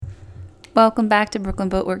Welcome back to Brooklyn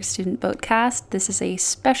Boatworks Student Boatcast. This is a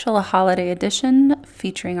special holiday edition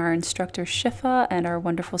featuring our instructor Shifa and our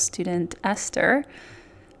wonderful student Esther.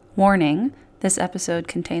 Warning, this episode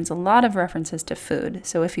contains a lot of references to food,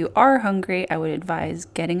 so if you are hungry, I would advise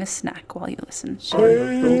getting a snack while you listen.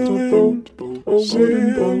 Sailing,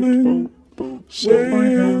 sailing,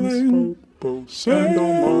 send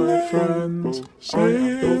all my friends.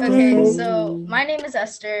 Okay, so my name is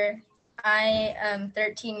Esther. I am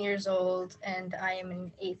 13 years old and I am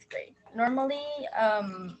in 8th grade. Normally,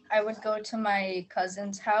 I would go to my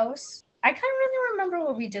cousin's house. I can't really remember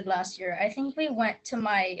what we did last year. I think we went to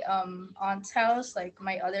my aunt's house, like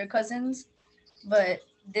my other cousins, but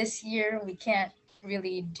this year we can't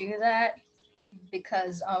really do that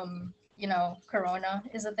because Corona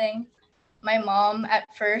is a thing. My mom at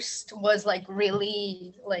first was like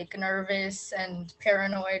really like nervous and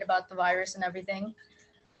paranoid about the virus and everything,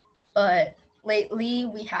 but lately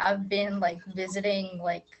we have been like visiting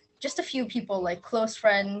like just a few people, like close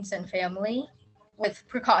friends and family, with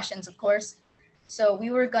precautions of course. So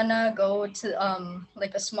we were gonna go to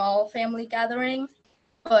like a small family gathering,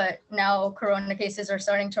 but now corona cases are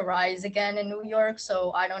starting to rise again in New York,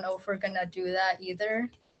 so I don't know if we're gonna do that either.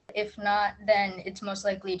 If not, then it's most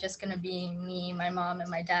likely just gonna be me, my mom, and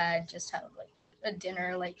my dad just have like a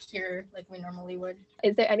dinner like here like we normally would.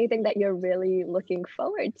 Is there anything that you're really looking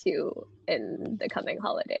forward to in the coming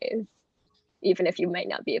holidays, even if you might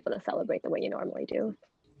not be able to celebrate the way you normally do?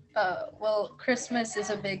 Well, Christmas is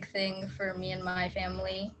a big thing for me and my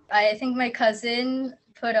family. I think my cousin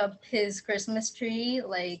put up his Christmas tree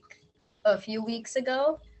like a few weeks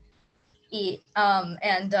ago.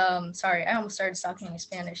 Sorry, I almost started talking in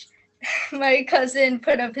Spanish. My cousin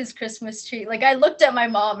put up his Christmas tree. Like I looked at my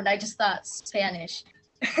mom and I just thought Spanish.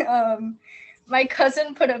 um, my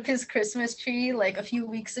cousin put up his Christmas tree like a few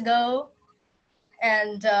weeks ago,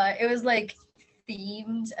 and it was like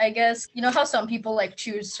themed, I guess. You know how some people like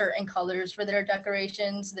choose certain colors for their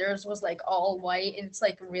decorations? Theirs was like all white and it's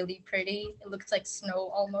like really pretty. It looks like snow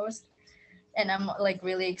almost. And I'm like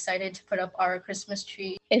really excited to put up our Christmas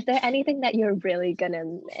tree. Is there anything that you're really gonna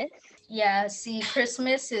miss? Yeah, see,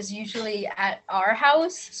 Christmas is usually at our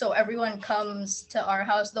house, so everyone comes to our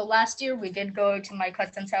house. Though last year we did go to my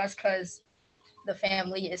cousin's house because the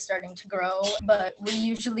family is starting to grow, but we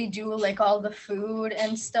usually do like all the food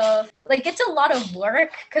and stuff. Like it's a lot of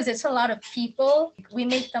work because it's a lot of people. We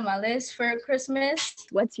make tamales for Christmas.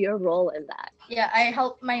 What's your role in that? Yeah, I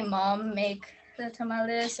help my mom make the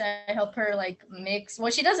tamales. I help her like mix.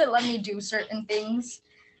 Well, she doesn't let me do certain things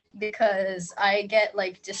because I get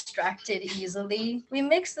like distracted easily. We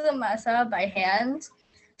mix the masa by hand.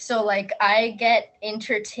 So like I get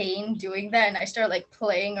entertained doing that and I start like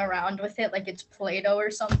playing around with it like it's Play-Doh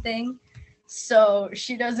or something. So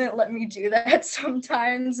she doesn't let me do that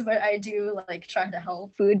sometimes, but I do like try to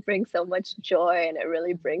help. Food brings so much joy and it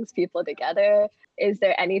really brings people together. Is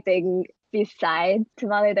there anything besides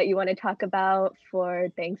tamale that you want to talk about for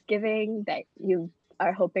Thanksgiving that you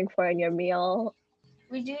are hoping for in your meal?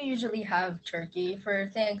 We do usually have turkey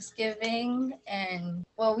for Thanksgiving, and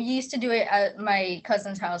well, we used to do it at my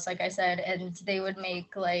cousin's house, like I said, and they would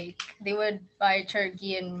make like they would buy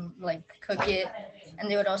turkey and like cook it,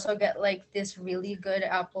 and they would also get like this really good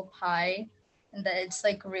apple pie, and that it's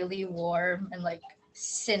like really warm and like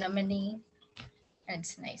cinnamony, and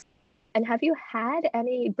it's nice. And have you had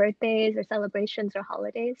any birthdays or celebrations or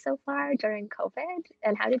holidays so far during COVID?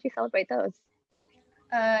 And how did you celebrate those?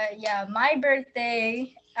 Yeah, my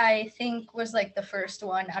birthday, I think, was like the first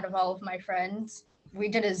one out of all of my friends. We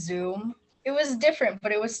did a Zoom. It was different,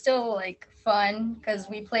 but it was still like fun because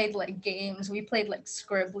we played like games. We played like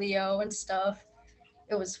Scriblio and stuff.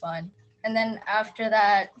 It was fun. And then after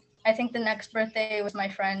that, I think the next birthday was my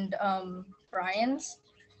friend Brian's.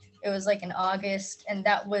 It was like in August, and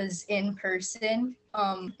that was in person.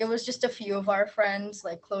 It was just a few of our friends,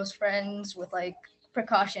 like close friends, with like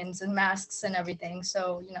precautions and masks and everything.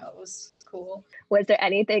 So it was cool. Was there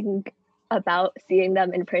anything about seeing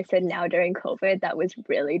them in person now during COVID that was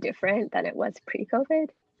really different than it was pre-COVID?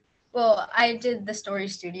 Well, I did the Story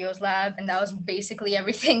Studios lab, and that was basically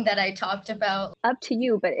everything that I talked about. Up to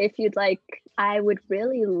you, but if you'd like, I would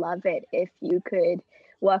really love it if you could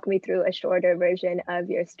walk me through a shorter version of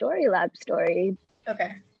your Story Lab story.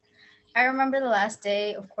 Okay. I remember the last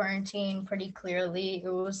day of quarantine pretty clearly. It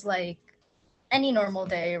was like any normal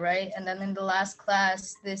day, right? And then in the last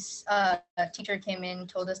class, this teacher came in,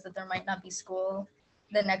 told us that there might not be school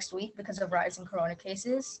the next week because of rising corona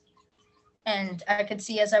cases. And I could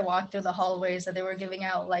see as I walked through the hallways that they were giving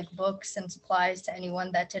out like books and supplies to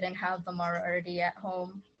anyone that didn't have them already at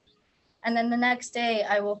home. And then the next day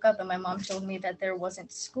I woke up and my mom told me that there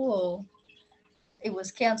wasn't school. it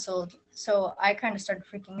was canceled. So I kind of started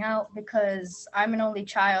freaking out because I'm an only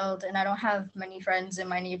child and I don't have many friends in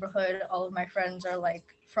my neighborhood. All of my friends are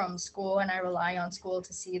like from school and I rely on school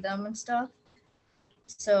to see them and stuff.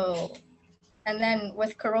 So, and then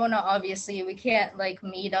with Corona, obviously, we can't like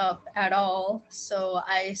meet up at all. So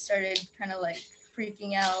I started kind of like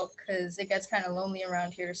freaking out because it gets kind of lonely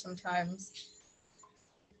around here sometimes.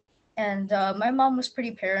 And my mom was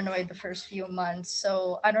pretty paranoid the first few months.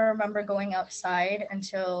 So I don't remember going outside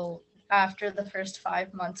until after the first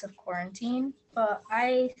 5 months of quarantine. But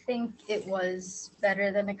I think it was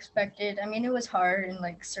better than expected. I mean, it was hard in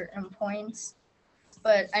like certain points.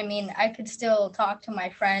 But I mean, I could still talk to my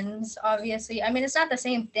friends, obviously. I mean, it's not the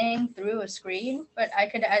same thing through a screen, but I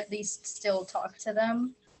could at least still talk to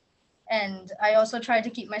them. And I also tried to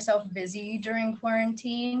keep myself busy during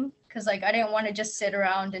quarantine because like I didn't want to just sit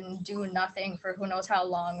around and do nothing for who knows how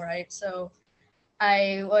long, right? So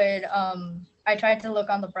I tried to look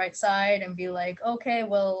on the bright side and be like, okay,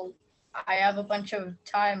 well, I have a bunch of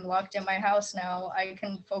time locked in my house now. I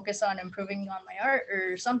can focus on improving on my art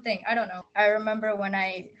or something. I don't know. I remember when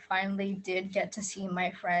I finally did get to see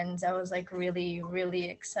my friends, I was like really, really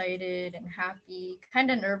excited and happy.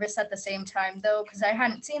 Kind of nervous at the same time though, because I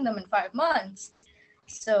hadn't seen them in 5 months.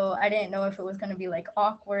 So I didn't know if it was going to be like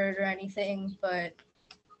awkward or anything, but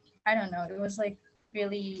I don't know. It was like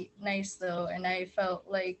really nice though, and I felt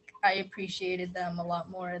like I appreciated them a lot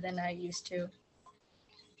more than I used to.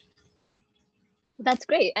 That's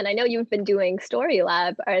great. And I know you've been doing Story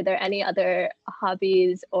Lab. Are there any other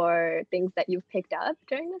hobbies or things that you've picked up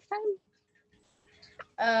during this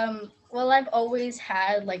time? Well, I've always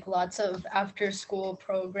had like lots of after school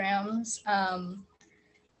programs.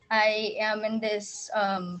 I am in this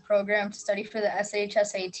program to study for the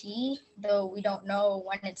SHSAT, though we don't know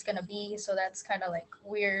when it's gonna be, so that's kind of like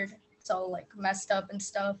weird. It's all like messed up and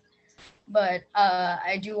stuff. But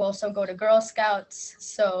I do also go to Girl Scouts,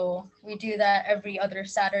 so we do that every other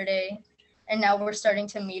Saturday. And now we're starting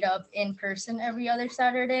to meet up in person every other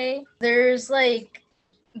Saturday. There's like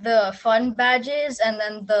the fun badges and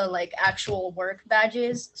then the like actual work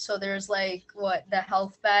badges. So there's like what the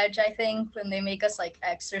health badge, I think, when they make us like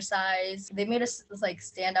exercise. They made us like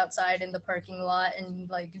stand outside in the parking lot and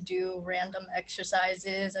like do random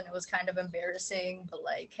exercises, and it was kind of embarrassing, but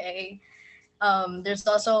like, hey. There's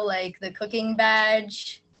also like the cooking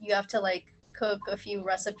badge. You have to like cook a few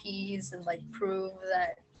recipes and like prove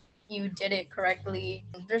that you did it correctly.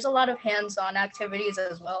 There's a lot of hands-on activities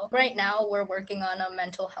as well. Right now, we're working on a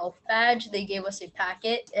mental health badge. They gave us a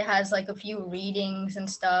packet. It has like a few readings and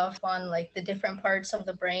stuff on like the different parts of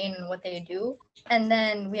the brain and what they do. And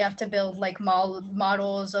then we have to build like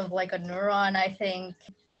models of like a neuron, I think.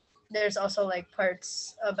 There's also like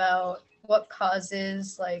parts about what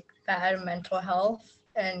causes like bad mental health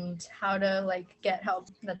and how to like get help.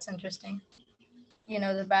 That's interesting. You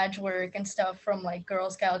know, the badge work and stuff from like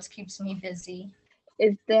Girl Scouts keeps me busy.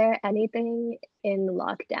 Is there anything in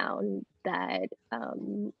lockdown that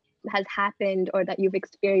has happened or that you've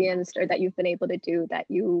experienced or that you've been able to do that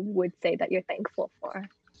you would say that you're thankful for?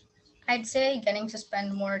 I'd say getting to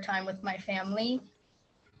spend more time with my family.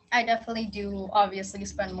 I definitely do obviously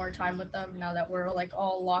spend more time with them now that we're like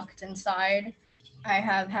all locked inside. I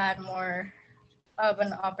have had more of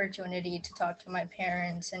an opportunity to talk to my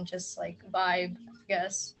parents and just like vibe, I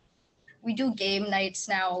guess. We do game nights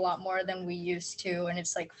now a lot more than we used to, and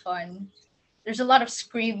it's like fun. There's a lot of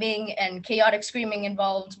screaming and chaotic screaming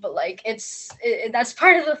involved, but like that's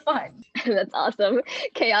part of the fun. That's awesome.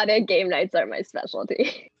 Chaotic game nights are my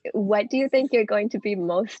specialty. What do you think you're going to be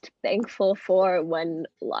most thankful for when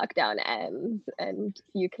lockdown ends and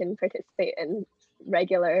you can participate in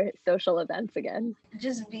regular social events again?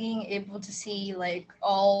 Just being able to see like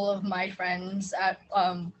all of my friends at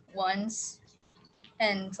once,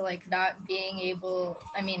 and like not being able,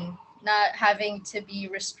 I mean, not having to be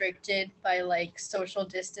restricted by like social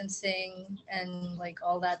distancing and like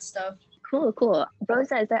all that stuff. Cool, cool.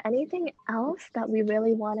 Rosa, is there anything else that we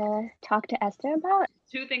really want to talk to Esther about?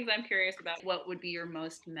 Two things I'm curious about. What would be your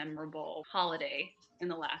most memorable holiday in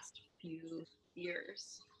the last few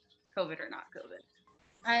years, COVID or not COVID?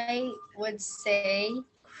 I would say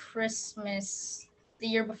Christmas the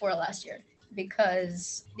year before last year,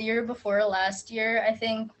 because the year before last year I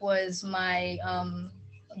think was my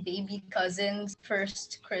baby cousin's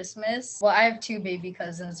first Christmas. Well, I have two baby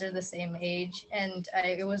cousins, they're the same age, and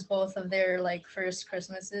it was both of their like first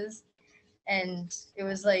Christmases. And it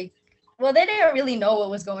was like, well, they didn't really know what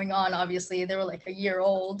was going on, obviously. They were like a year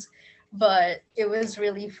old, but it was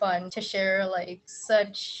really fun to share like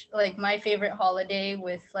such like my favorite holiday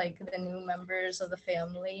with like the new members of the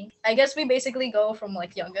family. I guess we basically go from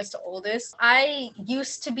like youngest to oldest. I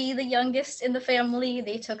used to be the youngest in the family.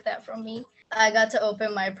 They took that from me. I got to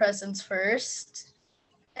open my presents first,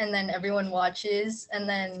 and then everyone watches, and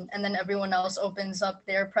then everyone else opens up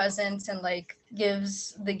their presents and like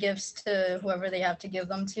gives the gifts to whoever they have to give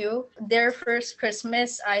them to. Their first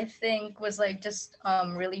Christmas, I think, was like just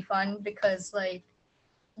really fun because like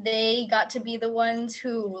they got to be the ones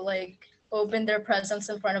who like opened their presents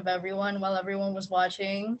in front of everyone while everyone was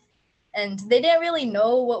watching, and they didn't really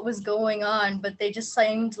know what was going on, but they just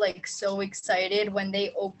seemed like so excited when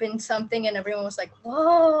they opened something and everyone was like,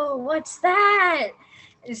 whoa, what's that?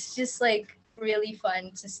 It's just like really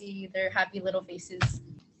fun to see their happy little faces.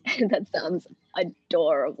 That sounds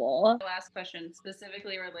adorable. Last question,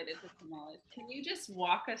 specifically related to tamales. Can you just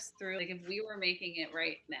walk us through, like, if we were making it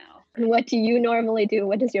right now? What do you normally do?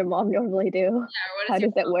 What does your mom normally do? Yeah, or what How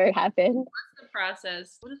does that work happen? What's the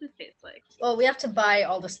process? What does it taste like? Well, we have to buy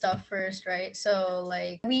all the stuff first, right? So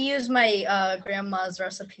like we use my grandma's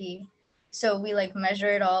recipe. So we like measure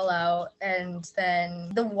it all out, and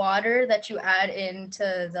then the water that you add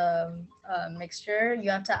into the mixture, you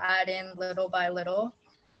have to add in little by little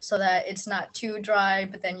so that it's not too dry,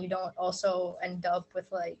 but then you don't also end up with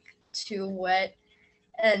like too wet.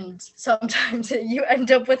 And sometimes you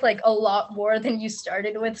end up with like a lot more than you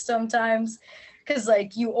started with sometimes, because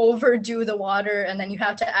like you overdo the water and then you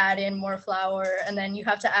have to add in more flour, and then you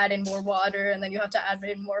have to add in more water, and then you have to add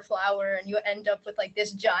in more flour, and you end up with like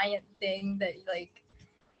this giant thing that like,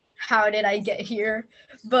 how did I get here?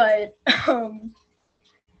 But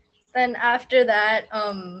then after that,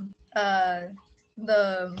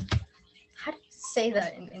 the how do you say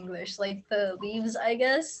that in English? Like the leaves, I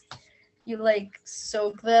guess. You like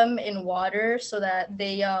soak them in water so that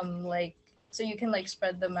they like so you can like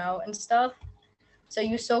spread them out and stuff. So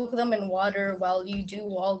you soak them in water while you do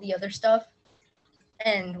all the other stuff,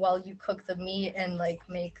 and while you cook the meat and like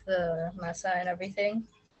make the masa and everything.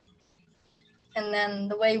 And then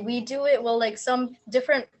the way we do it, well, like some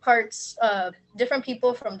different parts, different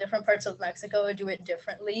people from different parts of Mexico do it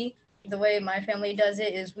differently. The way my family does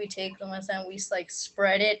it is we take the masa and we like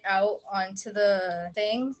spread it out onto the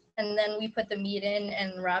thing, and then we put the meat in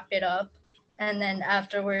and wrap it up. And then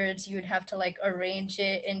afterwards, you'd have to like arrange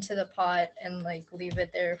it into the pot and like leave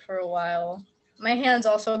it there for a while. My hands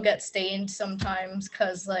also get stained sometimes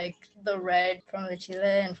because like the red from the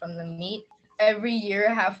chile and from the meat. Every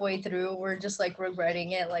year, halfway through, we're just like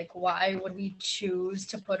regretting it. Like, why would we choose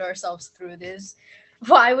to put ourselves through this?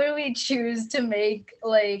 Why would we choose to make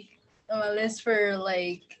like a list for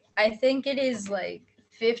like, I think it is like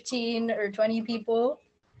 15 or 20 people.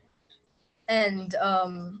 And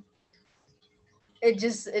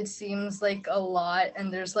it seems like a lot,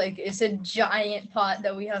 and there's like it's a giant pot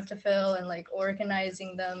that we have to fill and like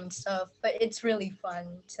organizing them and stuff, but it's really fun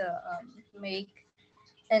to make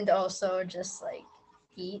and also just like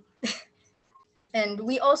eat. And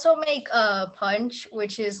we also make a punch,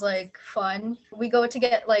 which is like fun. We go to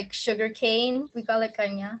get like sugar cane, we call it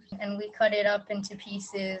caña, and we cut it up into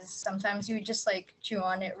pieces. Sometimes you just like chew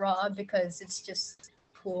on it raw because it's just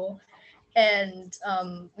cool. And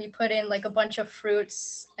we put in like a bunch of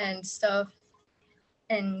fruits and stuff,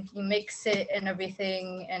 and you mix it and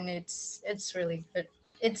everything, and it's really good.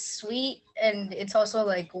 It's sweet and it's also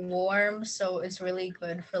like warm, so it's really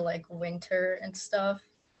good for like winter and stuff.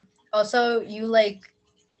 Also, you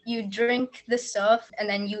drink the stuff and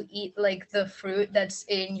then you eat like the fruit that's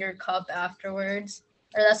in your cup afterwards,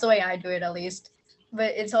 or that's the way I do it at least.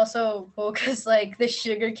 But it's also cool because like the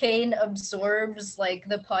sugar cane absorbs like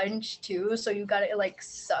the punch too, so you gotta like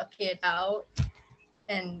suck it out.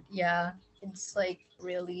 And yeah, it's like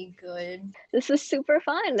really good. This was super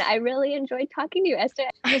fun. I really enjoyed talking to you, Esther.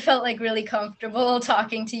 I felt like really comfortable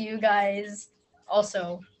talking to you guys.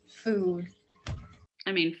 Also, food.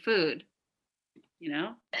 I mean, food, you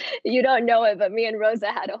know? You don't know it, but me and Rosa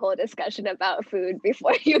had a whole discussion about food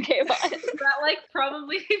before you came on. That like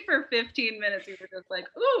probably for 15 minutes we were just like,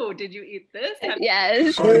 ooh, did you eat this?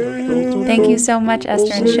 Yes. Thank you so much,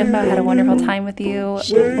 Esther and Shifa. I had a wonderful time with you.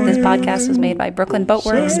 This podcast was made by Brooklyn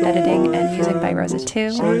Boatworks, editing and music by Rosa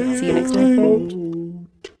 2. See you next time.